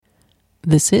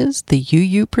This is the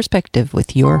UU Perspective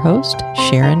with your host,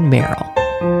 Sharon Merrill.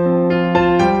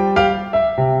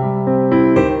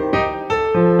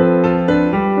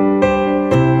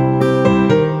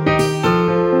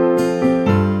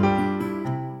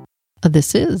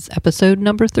 This is episode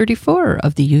number 34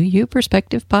 of the UU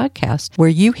Perspective podcast, where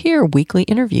you hear weekly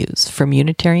interviews from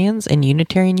Unitarians and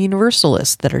Unitarian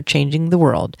Universalists that are changing the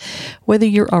world. Whether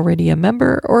you're already a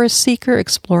member or a seeker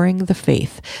exploring the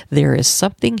faith, there is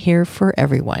something here for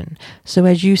everyone. So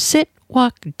as you sit,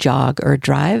 walk, jog, or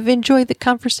drive, enjoy the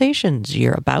conversations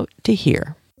you're about to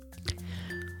hear.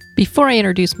 Before I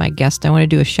introduce my guest, I want to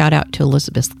do a shout out to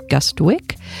Elizabeth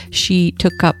Gustwick. She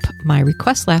took up my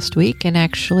request last week and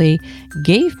actually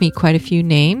gave me quite a few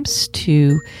names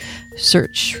to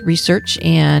research,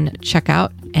 and check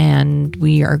out. And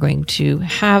we are going to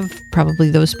have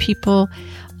probably those people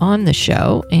on the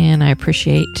show. And I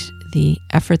appreciate the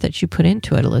effort that you put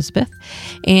into it, Elizabeth.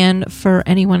 And for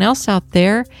anyone else out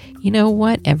there, you know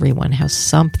what? Everyone has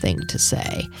something to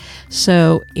say.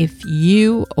 So if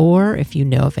you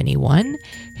know of anyone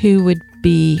who would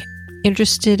be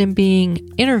interested in being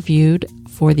interviewed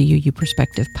for the UU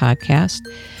Perspective podcast,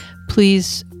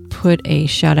 please put a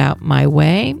shout out my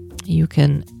way. You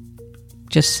can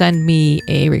just send me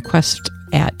a request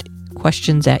at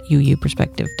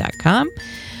questions@uuperspective.com.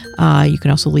 You can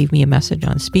also leave me a message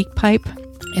on SpeakPipe,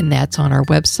 and that's on our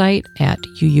website at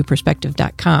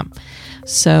uuperspective.com.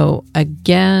 So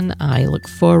again, I look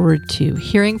forward to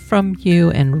hearing from you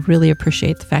and really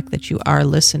appreciate the fact that you are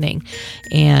listening.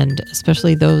 And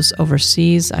especially those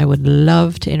overseas, I would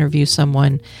love to interview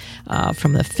someone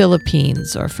from the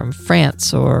Philippines or from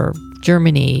France or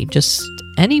Germany, just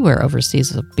anywhere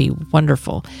overseas would be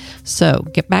wonderful. So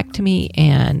get back to me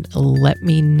and let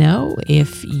me know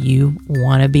if you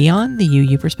want to be on the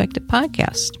UU Perspective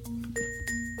podcast.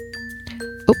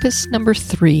 Opus number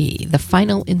 3, the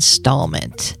final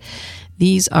installment.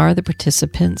 These are the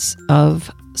participants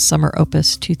of Summer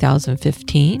Opus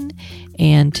 2015.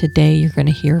 And today you're going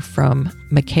to hear from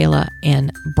Michaela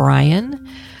and Brian.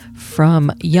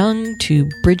 From young to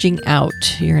bridging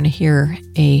out, you're going to hear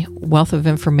a wealth of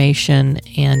information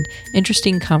and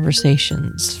interesting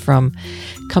conversations from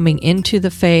coming into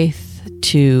the faith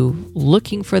to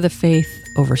looking for the faith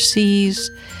overseas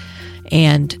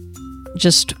and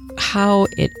just how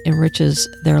it enriches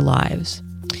their lives.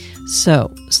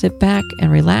 So sit back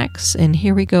and relax, and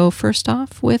here we go first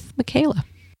off with Michaela.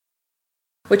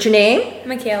 What's your name?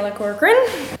 Michaela Corcoran.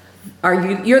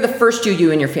 You're the first UU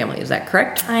in your family, is that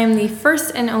correct? I am the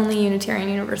first and only Unitarian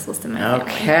Universalist in my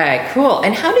family. Okay, cool.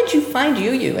 And how did you find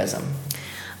UUism?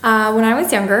 When I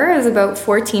was younger, I was about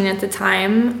 14 at the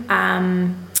time,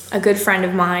 a good friend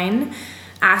of mine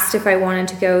asked if I wanted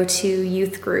to go to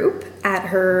youth group at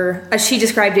her, as she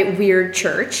described it, weird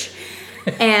church.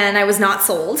 And I was not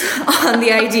sold on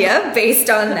the idea based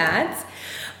on that.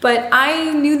 But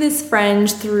I knew this friend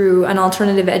through an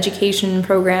alternative education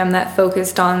program that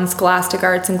focused on scholastic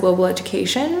arts and global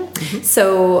education. Mm-hmm.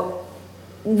 So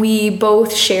we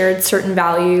both shared certain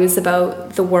values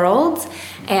about the world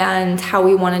and how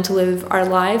we wanted to live our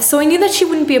lives. So I knew that she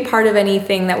wouldn't be a part of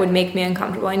anything that would make me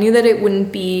uncomfortable. I knew that it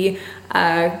wouldn't be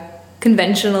a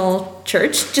conventional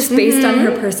church just based on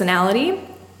her personality.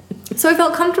 So I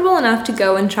felt comfortable enough to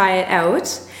go and try it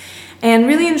out. And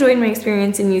really enjoyed my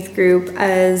experience in youth group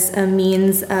as a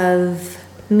means of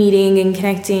meeting and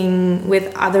connecting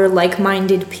with other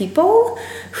like-minded people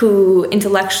who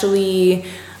intellectually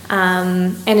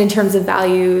and in terms of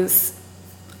values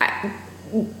I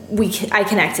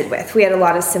connected with. We had a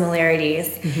lot of similarities.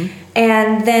 Mm-hmm.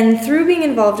 And then through being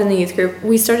involved in the youth group,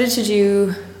 we started to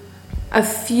do a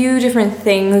few different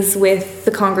things with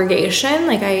the congregation.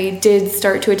 Like I did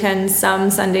start to attend some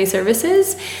Sunday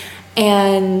services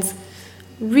and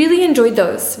really enjoyed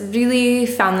those, really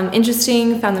found them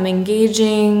interesting, found them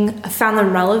engaging, found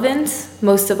them relevant,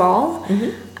 most of all,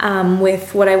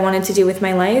 with what I wanted to do with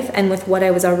my life and with what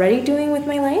I was already doing with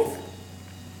my life.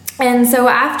 And so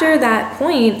after that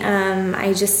point,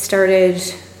 I just started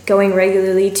going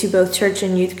regularly to both church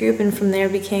and youth group, and from there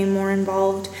became more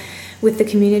involved with the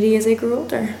community as I grew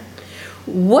older.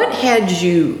 What had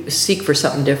you seek for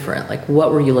something different? Like,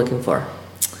 what were you looking for?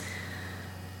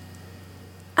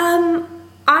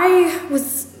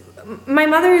 My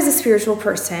mother is a spiritual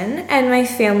person, and my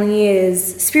family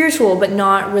is spiritual but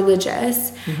not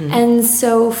religious. Mm-hmm. And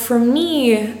so for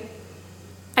me,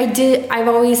 I've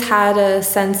always had a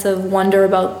sense of wonder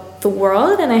about the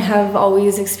world, and I have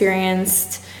always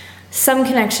experienced some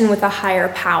connection with a higher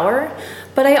power,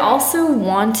 but I also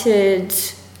wanted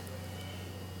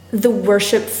the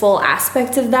worshipful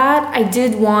aspect of that. I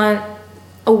did want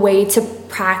a a way to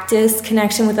practice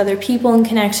connection with other people and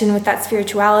connection with that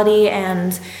spirituality,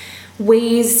 and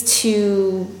ways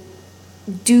to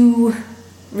do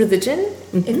religion,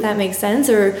 if that makes sense,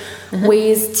 or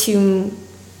ways to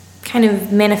kind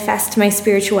of manifest my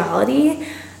spirituality.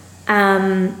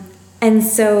 And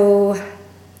so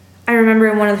I remember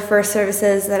in one of the first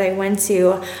services that I went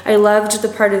to, I loved the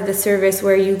part of the service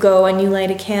where you go and you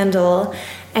light a candle,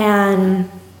 and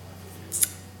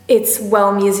it's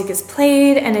while music is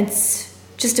played, and it's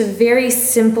just a very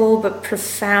simple but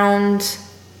profound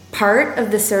part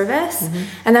of the service.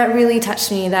 And that really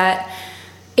touched me, that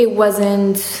it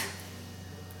wasn't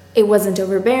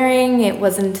overbearing, it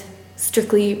wasn't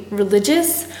strictly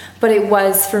religious, but it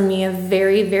was for me a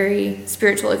very, very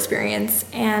spiritual experience.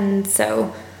 And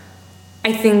so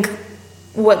I think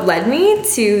what led me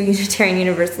to Unitarian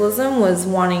Universalism was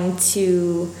wanting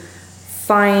to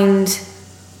find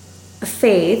a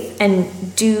faith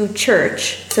and do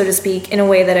church, so to speak, in a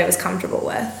way that I was comfortable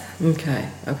with.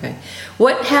 Okay.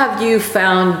 What have you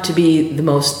found to be the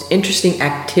most interesting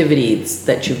activities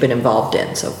that you've been involved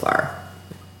in so far?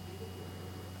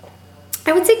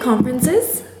 I would say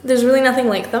conferences. There's really nothing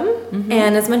like them.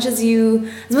 And as much as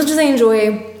I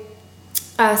enjoy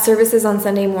services on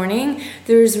Sunday morning,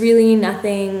 there's really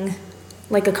nothing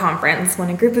like a conference. When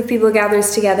a group of people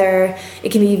gathers together,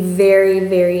 it can be very,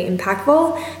 very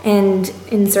impactful, and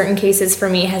in certain cases for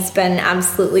me has been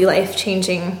absolutely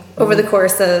life-changing over the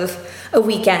course of a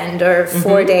weekend or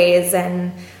 4 days,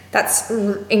 and that's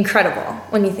incredible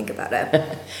when you think about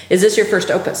it. Is this your first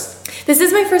Opus? This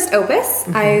is my first Opus.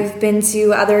 I've been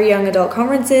to other young adult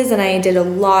conferences, and I did a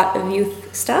lot of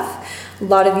youth stuff, a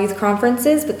lot of youth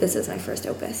conferences, but this is my first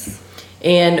Opus.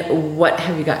 And what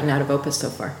have you gotten out of Opus so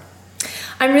far?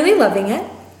 I'm really loving it.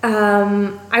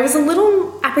 I was a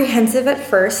little apprehensive at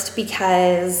first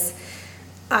because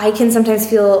I can sometimes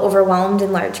feel overwhelmed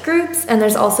in large groups, and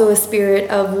there's also a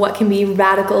spirit of what can be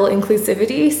radical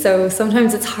inclusivity. So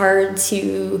sometimes it's hard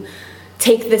to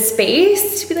take the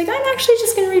space to be like, I'm actually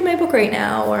just going to read my book right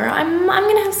now, or I'm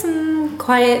going to have some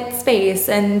quiet space.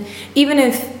 And even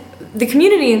if the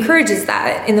community encourages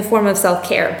that in the form of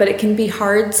self-care, but it can be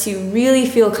hard to really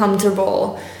feel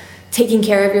comfortable taking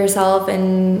care of yourself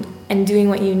and doing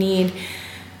what you need.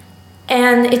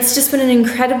 And it's just been an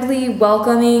incredibly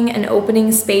welcoming and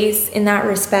opening space in that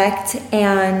respect,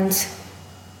 and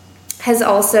has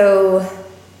also,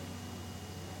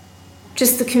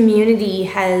 just the community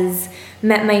has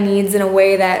met my needs in a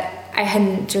way that I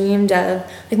hadn't dreamed of.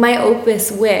 Like, my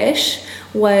Opus wish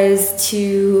was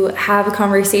to have a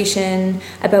conversation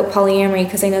about polyamory,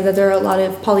 because I know that there are a lot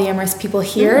of polyamorous people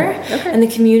here, and the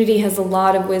community has a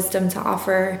lot of wisdom to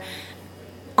offer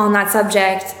on that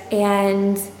subject.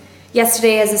 And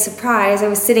yesterday, as a surprise, I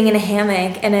was sitting in a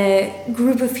hammock, and a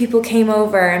group of people came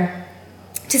over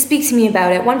to speak to me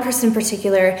about it, one person in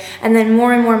particular, and then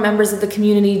more and more members of the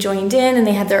community joined in, and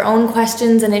they had their own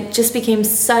questions, and it just became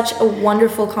such a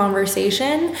wonderful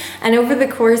conversation. And over the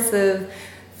course of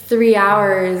 3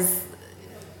 hours,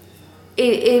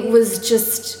 it was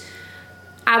just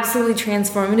absolutely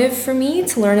transformative for me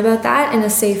to learn about that in a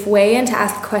safe way and to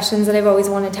ask questions that I've always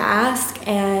wanted to ask.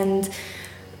 And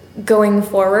going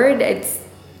forward,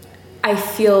 I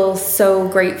feel so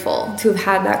grateful to have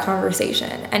had that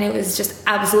conversation. And it was just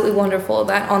absolutely wonderful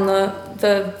that on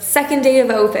the second day of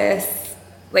Opus,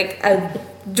 like a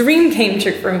dream came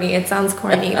true for me. It sounds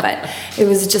corny, but it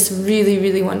was just really,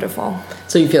 really wonderful.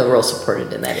 So you feel real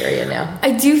supported in that area now?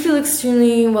 I do feel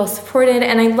extremely well supported,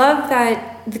 and I love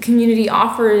that the community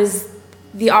offers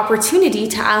the opportunity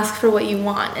to ask for what you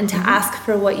want and to ask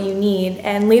for what you need.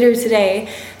 And later today,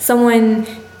 someone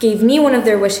gave me one of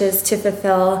their wishes to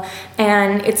fulfill,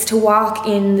 and it's to walk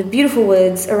in the beautiful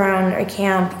woods around our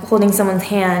camp holding someone's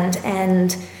hand,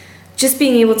 and just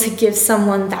being able to give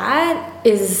someone that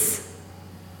is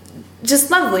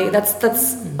just lovely.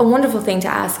 That's a wonderful thing to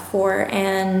ask for,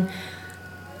 and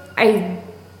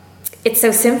it's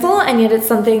so simple, and yet it's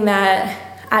something that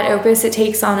at Opus it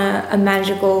takes on a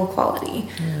magical quality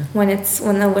when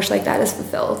a wish like that is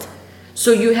fulfilled.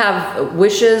 So you have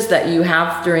wishes that you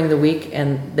have during the week,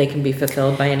 and they can be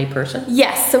fulfilled by any person?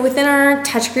 Yes. So within our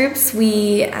touch groups,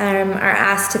 we are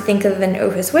asked to think of an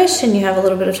Opus wish, and you have a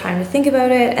little bit of time to think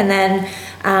about it, and then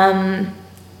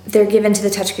they're given to the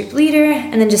touch group leader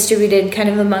and then distributed kind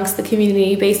of amongst the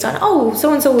community based on, oh,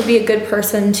 so-and-so would be a good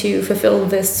person to fulfill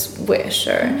this wish.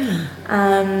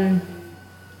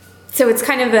 So it's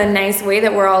kind of a nice way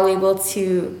that we're all able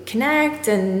to connect,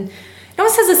 and it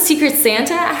almost has a Secret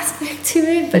Santa aspect to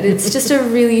it, but it's just a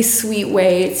really sweet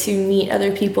way to meet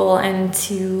other people and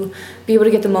to be able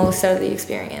to get the most out of the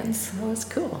experience. Well, that's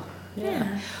cool.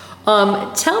 Yeah.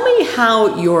 Tell me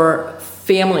how your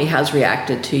family has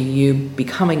reacted to you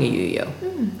becoming a UU.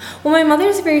 Well, my mother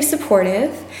is very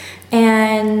supportive,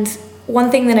 and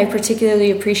one thing that I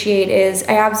particularly appreciate is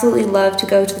I absolutely love to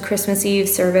go to the Christmas Eve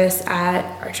service at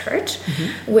our church,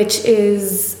 which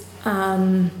is,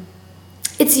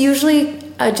 it's usually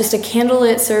just a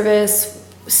candlelit service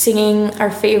singing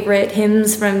our favorite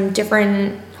hymns from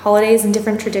different holidays and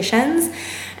different traditions,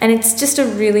 and it's just a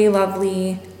really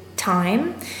lovely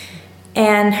time.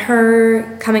 And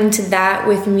her coming to that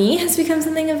with me has become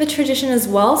something of a tradition as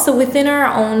well. So within our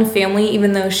own family,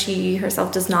 even though she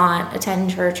herself does not attend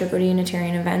church or go to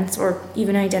Unitarian events or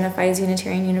even identify as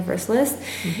Unitarian Universalist,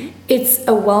 it's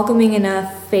a welcoming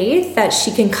enough faith that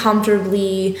she can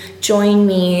comfortably join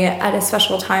me at a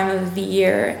special time of the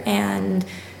year and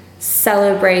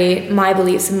celebrate my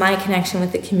beliefs and my connection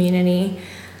with the community.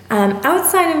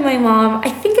 Outside of my mom, I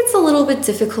think it's a little bit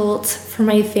difficult for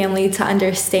my family to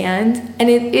understand, and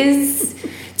it is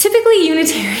typically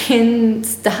Unitarian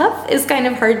stuff is kind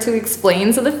of hard to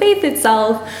explain. So the faith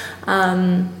itself,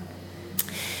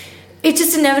 it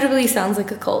just inevitably sounds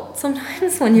like a cult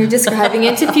sometimes when you're describing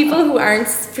it to people who aren't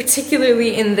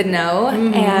particularly in the know,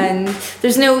 and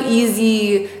there's no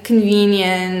easy,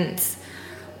 convenient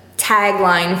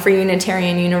tagline for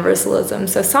Unitarian Universalism.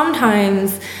 So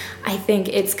sometimes I think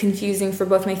it's confusing for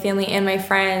both my family and my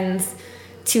friends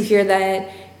to hear that,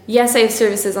 yes, I have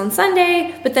services on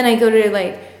Sunday, but then I go to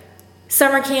like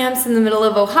summer camps in the middle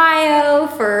of Ohio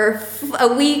for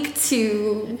a week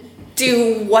to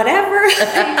do whatever.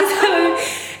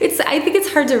 I think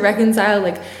it's hard to reconcile,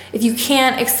 like, if you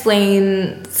can't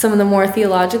explain some of the more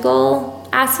theological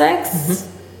aspects,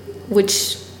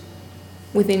 which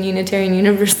within Unitarian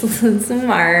Universalism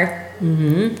are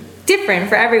different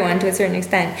for everyone to a certain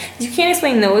extent. If you can't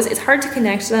explain those, it's hard to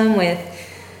connect them with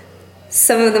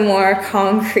some of the more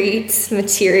concrete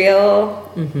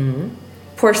material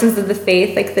portions of the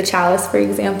faith, like the chalice, for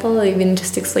example. Even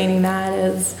just explaining that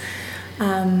is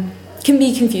can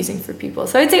be confusing for people.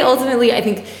 So I'd say ultimately, I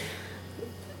think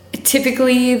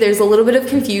typically there's a little bit of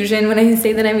confusion when I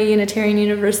say that I'm a Unitarian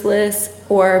Universalist,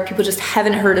 or people just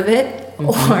haven't heard of it,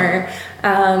 or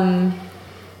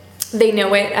they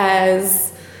know it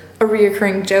as a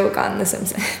reoccurring joke on The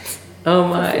Simpsons. Oh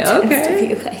my, okay.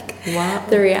 To be like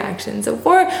the reaction. So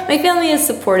for my family is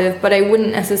supportive, but I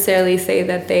wouldn't necessarily say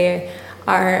that they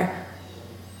are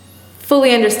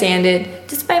fully understand it,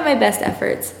 despite my best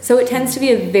efforts. So it tends to be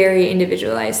a very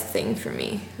individualized thing for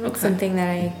me. It's something that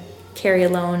I carry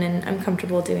alone, and I'm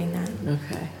comfortable doing that.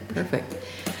 Okay, perfect.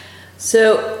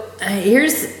 So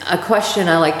here's a question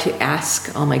I like to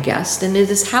ask all my guests, and it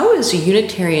is, how is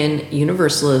Unitarian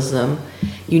Universalism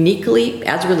uniquely,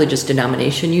 as a religious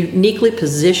denomination, uniquely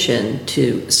positioned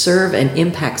to serve and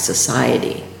impact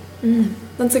society?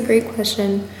 That's a great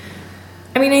question.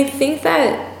 I mean, I think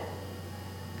that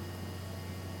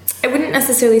I wouldn't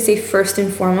necessarily say first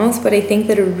and foremost, but I think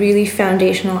that a really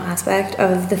foundational aspect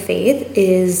of the faith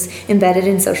is embedded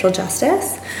in social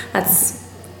justice.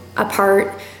 That's a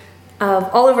part of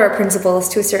all of our principles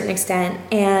to a certain extent.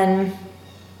 And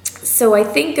so I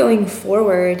think going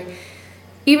forward,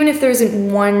 even if there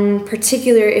isn't one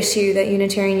particular issue that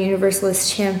Unitarian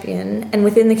Universalists champion, and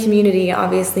within the community,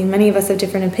 obviously, many of us have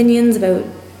different opinions about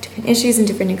different issues and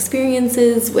different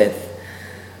experiences with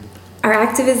our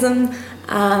activism,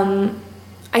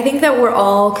 I think that we're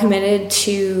all committed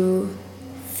to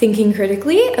thinking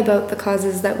critically about the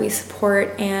causes that we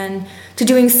support and to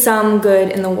doing some good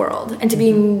in the world, and to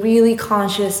being really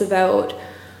conscious about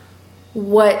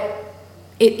what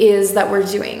it is that we're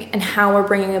doing and how we're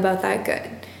bringing about that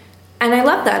good. And I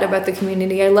love that about the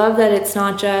community. I love that it's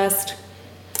not just,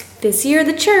 this year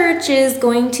the church is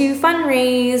going to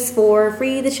fundraise for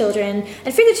Free the Children.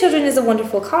 And Free the Children is a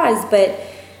wonderful cause, but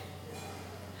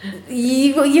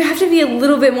you have to be a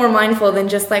little bit more mindful than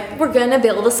just like, we're gonna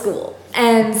build a school.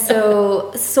 And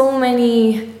so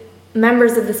many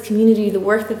members of this community, the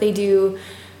work that they do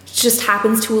just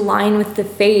happens to align with the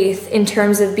faith in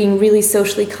terms of being really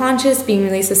socially conscious, being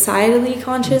really societally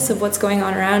conscious of what's going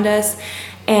on around us,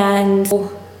 and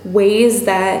ways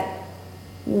that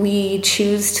we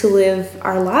choose to live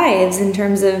our lives in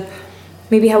terms of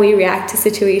maybe how we react to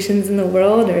situations in the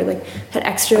world, or like that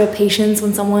extra patience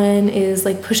when someone is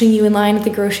like pushing you in line at the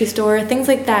grocery store, things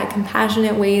like that,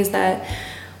 compassionate ways that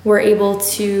we're able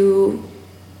to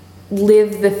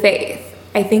live the faith.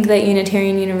 I think that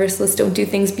Unitarian Universalists don't do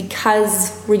things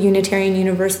because we're Unitarian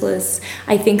Universalists.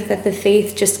 I think that the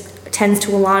faith just tends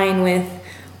to align with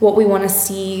what we want to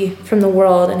see from the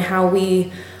world and how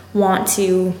we want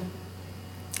to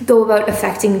go about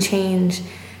affecting change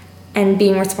and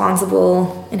being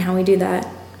responsible in how we do that.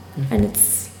 And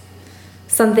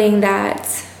something that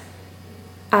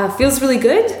feels really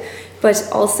good, but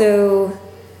also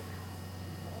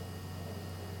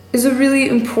is a really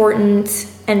important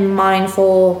and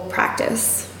mindful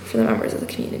practice for the members of the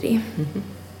community. Mm-hmm.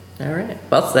 All right.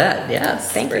 Well said.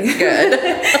 Yes. Thank you. Good.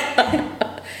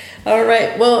 All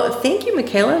right. Well, thank you,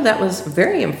 Michaela. That was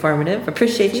very informative.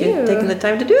 Appreciate you taking the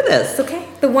time to do this. It's okay.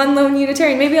 The one lone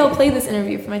Unitarian. Maybe I'll play this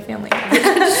interview for my family.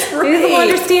 That's right. Maybe they'll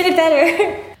understand it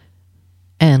better.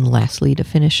 And lastly, to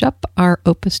finish up our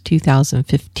Opus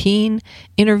 2015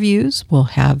 interviews, we'll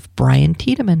have Brian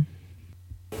Tiedemann.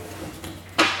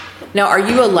 Now, are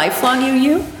you a lifelong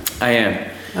UU? I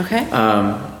am. Okay.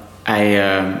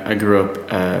 I grew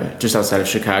up just outside of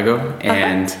Chicago,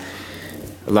 and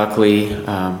luckily,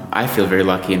 I feel very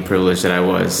lucky and privileged that I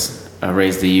was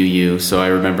raised a UU. So I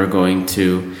remember going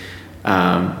to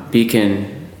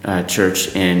Beacon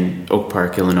Church in Oak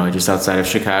Park, Illinois, just outside of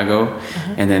Chicago,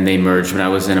 and then they merged. When I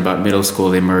was in about middle school,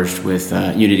 they merged with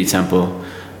Unity Temple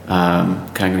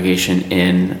congregation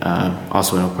in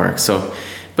also in Oak Park. So,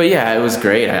 but yeah, it was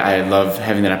great. I love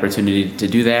having that opportunity to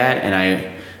do that, and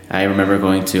I remember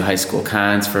going to high school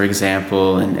cons, for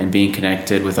example, and being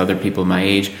connected with other people my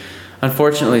age.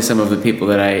 Unfortunately, some of the people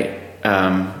that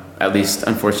at least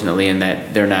unfortunately in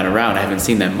that they're not around, I haven't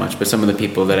seen them much, but some of the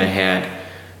people that I had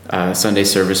Sunday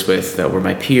service with that were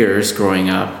my peers growing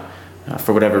up,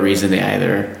 for whatever reason, they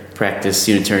either practice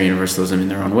Unitarian Universalism in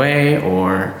their own way,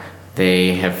 or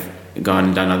they have gone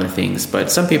and done other things.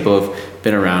 But some people have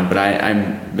been around, but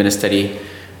I've been a steady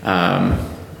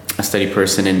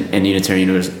person in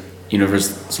Unitarian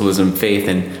Universalism faith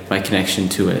and my connection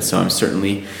to it. So I'm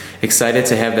certainly excited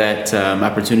to have that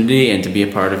opportunity and to be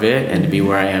a part of it and to be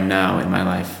where I am now in my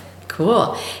life.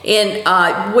 Cool. And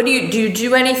what do you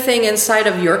do anything inside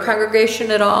of your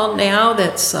congregation at all now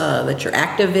that you're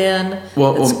active in?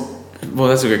 Well,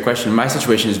 that's a great question. My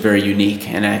situation is very unique,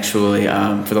 and actually,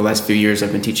 for the last few years,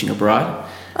 I've been teaching abroad.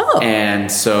 Oh.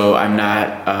 And so I'm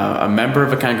not a member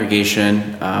of a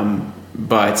congregation,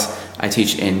 but I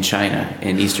teach in China,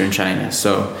 in Eastern China.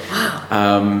 So,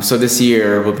 so this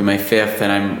year will be my 5th,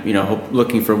 and I'm,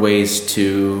 looking for ways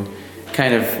to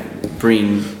kind of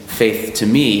bring faith to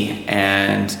me,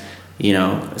 and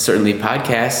certainly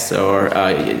podcasts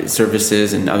or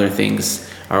services and other things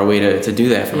are a way to do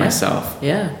that for myself.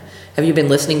 Yeah. Have you been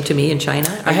listening to me in China?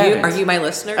 Are you my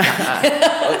listener?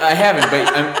 I haven't,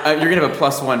 but you're gonna have a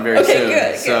 +1 very soon.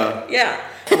 Okay, good. So yeah.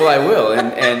 Well, I will,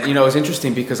 and it was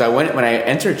interesting because when I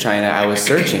entered China, I was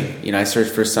searching. I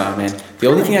searched for some, and the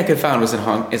only thing I could find was in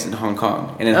Hong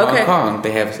Kong. And in Hong Kong,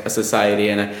 they have a society,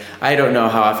 and I don't know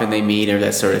how often they meet or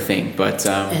that sort of thing. But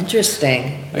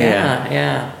interesting.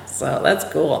 Yeah. So that's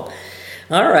cool.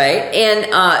 All right,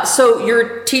 and so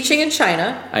you're teaching in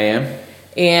China. I am.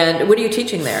 And what are you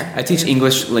teaching there? I teach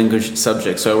English language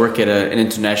subjects. So I work at an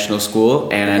international school,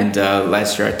 and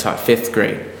last year I taught 5th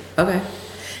grade. Okay.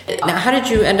 Now, how did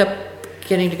you end up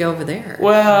getting to go over there?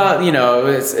 Well,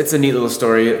 it's a neat little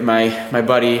story. My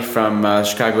buddy from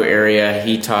Chicago area,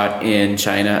 he taught in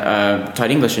China,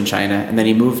 taught English in China, and then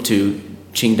he moved to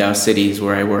Qingdao cities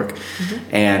where I work,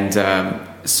 and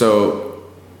so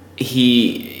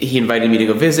he invited me to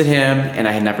go visit him, and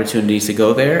I had an opportunity to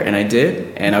go there, and I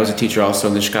did. And I was a teacher also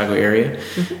in the Chicago area,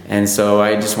 and so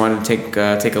I just wanted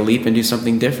to take a leap and do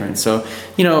something different. So,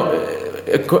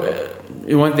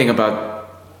 one thing about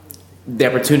the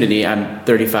opportunity, I'm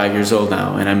 35 years old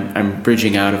now, and I'm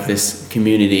bridging out of this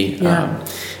community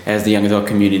as the young adult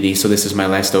community. So this is my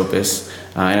last opus,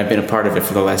 and I've been a part of it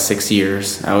for the last 6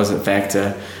 years. I was, in fact,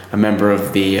 a member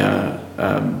of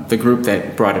the group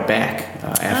that brought it back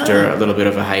after a little bit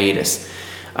of a hiatus.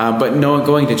 But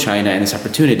going to China and this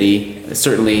opportunity,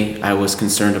 certainly I was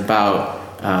concerned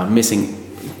about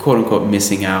quote unquote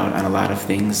missing out on a lot of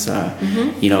things.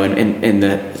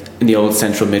 In the old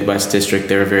Central Midwest district,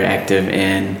 they were very active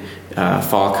in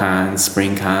fall cons,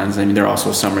 spring cons. I mean, there are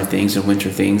also summer things and winter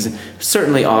things.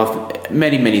 Certainly,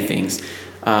 many things.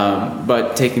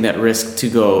 But taking that risk to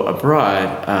go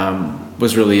abroad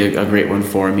was really a great one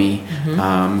for me.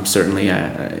 Certainly,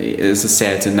 it's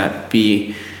sad to not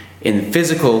be in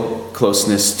physical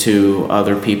closeness to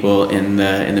other people in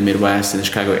the Midwest, in the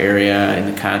Chicago area, in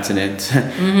the continent,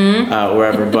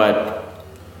 wherever. But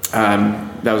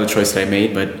that was a choice that I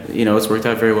made. But it's worked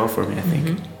out very well for me, I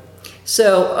think.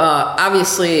 So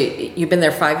obviously, you've been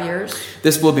there 5 years.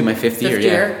 This will be my 5th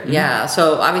year. Yeah.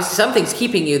 So obviously, something's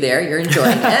keeping you there. You're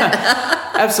enjoying it.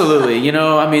 Absolutely.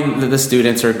 The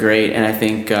students are great, and I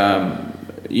think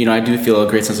I do feel a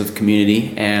great sense of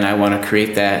community, and I want to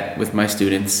create that with my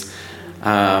students.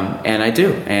 And I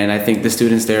do. And I think the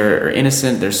students there are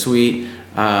innocent, they're sweet.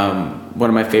 One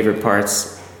of my favorite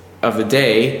parts of the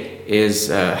day is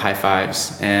high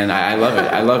fives, and I love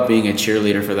it. I love being a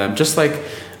cheerleader for them. Just like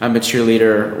I'm a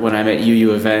cheerleader when I'm at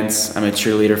UU events, I'm a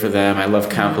cheerleader for them. I love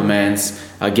compliments,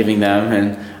 giving them,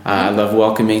 and I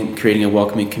love creating a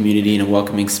welcoming community and a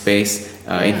welcoming space,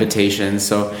 invitations.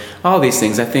 So all these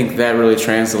things, I think that really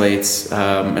translates in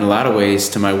a lot of ways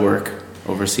to my work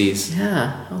overseas.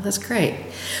 Yeah, oh, that's great.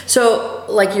 So,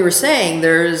 like you were saying,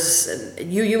 there's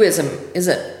UUism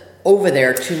isn't over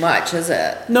there too much, is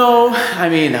it? No, I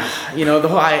mean, the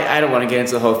whole. I don't want to get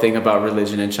into the whole thing about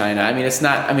religion in China. I mean, it's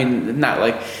not. I mean, not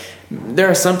like there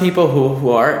are some people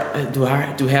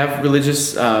who have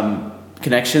religious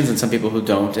connections, and some people who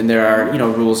don't. And there are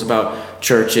rules about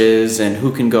churches and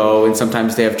who can go, and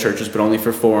sometimes they have churches, but only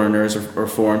for foreigners or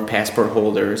foreign passport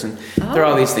holders, and there are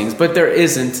all these things. But there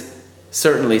isn't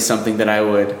certainly something that I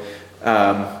would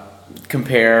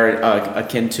compare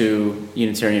akin to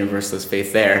Unitarian Universalist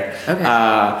faith there. Okay.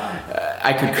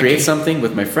 I could create something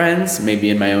with my friends, maybe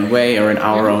in my own way or in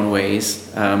our own ways,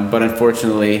 but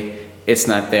unfortunately, it's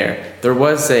not there. There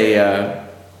was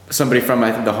somebody from,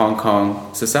 I think, the Hong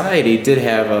Kong Society did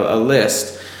have a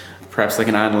list, perhaps like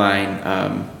an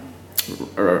online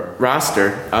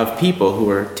roster of people who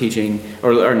were teaching,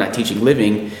 or not teaching,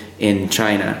 living in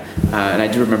China. And I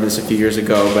do remember this a few years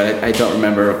ago, but I don't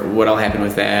remember what all happened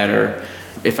with that or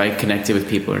if I connected with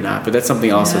people or not. But that's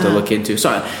something also to look into.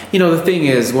 So, the thing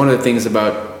is, one of the things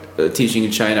about teaching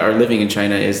in China or living in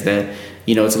China is that,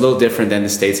 it's a little different than the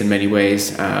States in many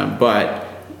ways. But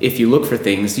if you look for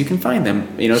things, you can find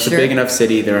them. It's a big enough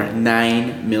city. There are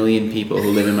 9 million people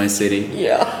who live in my city.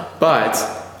 Yeah. But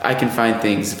I can find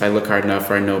things if I look hard enough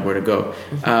or I know where to go.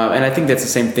 And I think that's the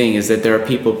same thing, is that there are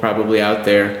people probably out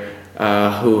there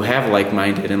who have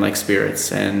like-minded and like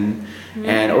spirits and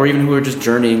or even who are just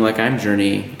journeying like I'm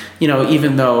journeying.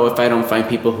 Even though if I don't find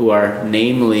people who are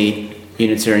namely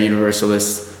Unitarian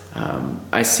Universalists,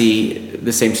 I see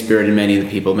the same spirit in many of the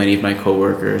people, many of my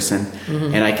coworkers,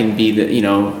 and I can be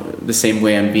the same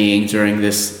way I'm being during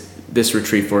this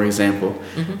retreat, for example.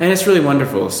 And it's really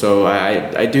wonderful. So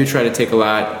I do try to take a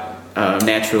lot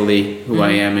naturally who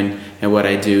I am and what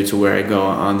I do to where I go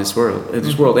on this world.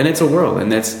 And it's a world,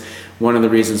 and that's one of the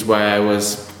reasons why I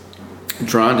was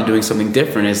drawn to doing something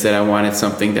different, is that I wanted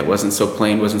something that wasn't so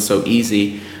plain, wasn't so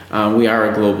easy. We are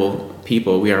a global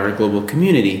people. We are a global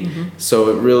community.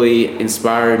 So it really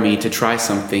inspired me to try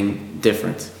something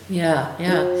different. Yeah.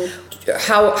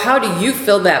 How do you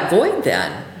fill that void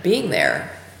then, being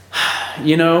there?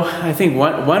 I think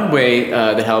one way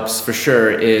that helps for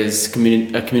sure is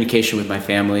communication with my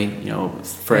family.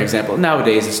 For example,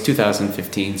 nowadays it's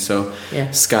 2015, so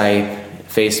Skype,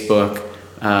 Facebook.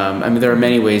 There are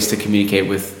many ways to communicate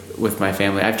with my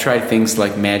family. I've tried things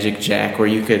like Magic Jack, where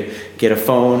you could get a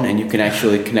phone and you can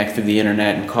actually connect through the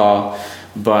internet and call,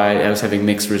 but I was having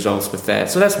mixed results with that.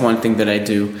 So that's one thing that I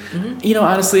do.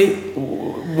 Honestly,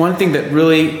 one thing that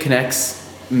really connects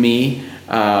me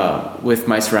with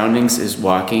my surroundings is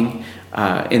walking.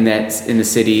 In the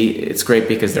city, it's great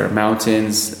because there are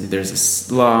mountains, there's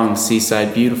a long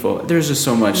seaside, beautiful. There's just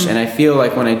so much, and I feel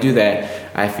like when I do that,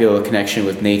 I feel a connection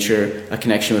with nature, a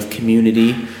connection with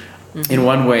community. In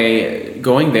one way,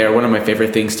 going there, one of my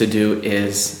favorite things to do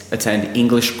is attend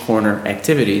English Corner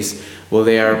activities. Well,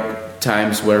 they are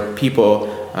times where people,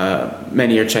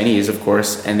 many are Chinese, of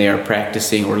course, and they are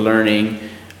practicing or learning,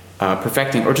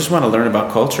 perfecting, or just want to learn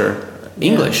about culture.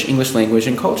 English language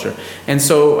and culture. And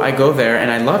so I go there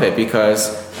and I love it because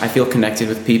I feel connected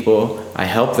with people. I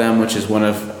help them, which is one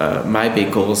of my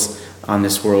big goals on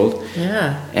this world.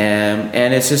 Yeah.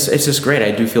 And it's just great.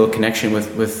 I do feel a connection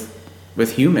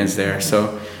with humans there.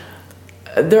 So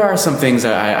there are some things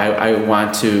I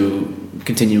want to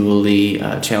continually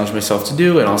challenge myself to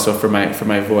do, and also for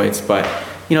my voids. But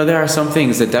there are some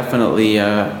things that definitely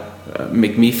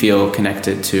make me feel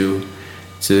connected to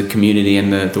the community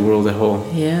and the world as a whole.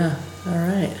 Yeah. All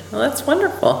right. Well, that's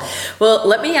wonderful. Well,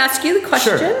 let me ask you the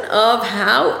question of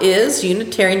how is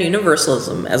Unitarian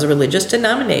Universalism as a religious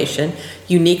denomination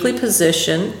uniquely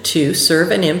positioned to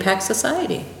serve and impact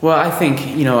society? Well, I think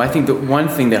the one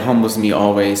thing that humbles me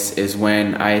always is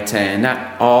when I attend,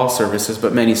 not all services,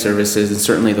 but many services, and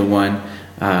certainly the one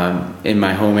in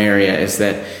my home area, is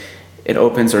that it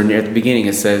opens, or near the beginning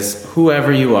it says,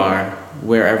 whoever you are,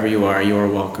 wherever you are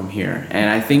welcome here. And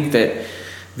I think that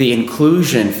the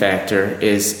inclusion factor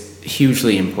is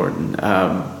hugely important.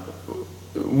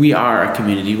 We are a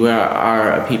community, we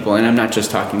are a people, and I'm not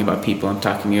just talking about people, I'm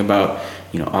talking about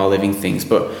all living things,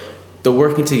 but the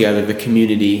working together, the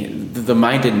community, the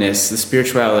mindedness, the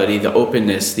spirituality, the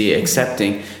openness, the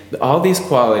accepting, all these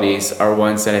qualities are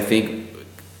ones that I think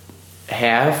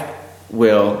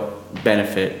will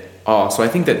benefit all. So I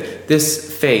think that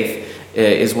this faith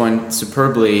is one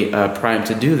superbly primed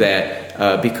to do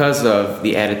that because of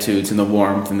the attitudes and the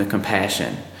warmth and the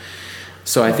compassion.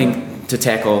 So I think to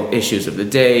tackle issues of the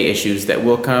day, issues that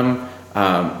will come,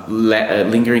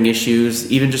 lingering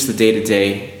issues, even just the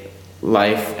day-to-day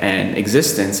life and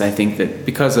existence, I think that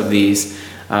because of these,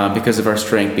 because of our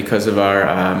strength, because of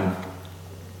our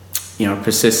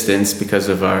persistence, because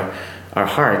of our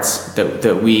hearts,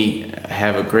 that we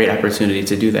have a great opportunity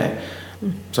to do that.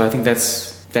 So I think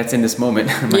that's in this moment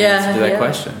my answer to that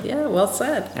question. Yeah, well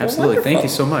said. Absolutely. Well, thank you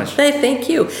so much. Thank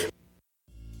you.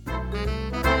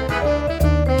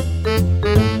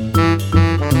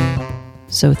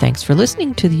 So thanks for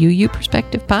listening to the UU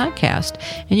Perspective podcast.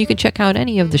 And you can check out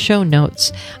any of the show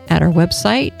notes at our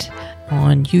website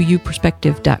on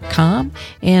uuperspective.com.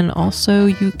 And also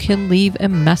you can leave a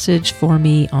message for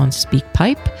me on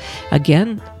SpeakPipe.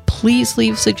 Again, please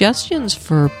leave suggestions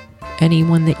for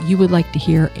anyone that you would like to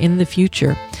hear in the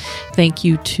future. Thank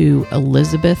you to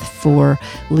Elizabeth for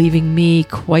leaving me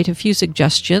quite a few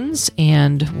suggestions,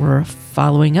 and we're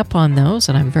following up on those,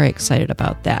 and I'm very excited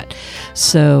about that.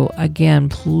 So again,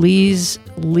 please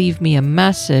leave me a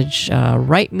message,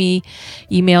 write me,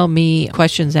 email me,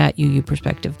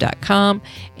 questions@uuperspective.com,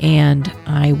 and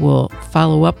I will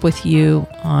follow up with you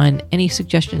on any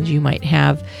suggestions you might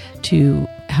have to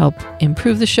help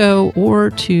improve the show or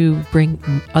to bring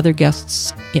other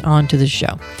guests onto the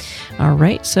show. All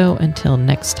right, so until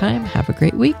next time, have a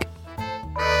great week.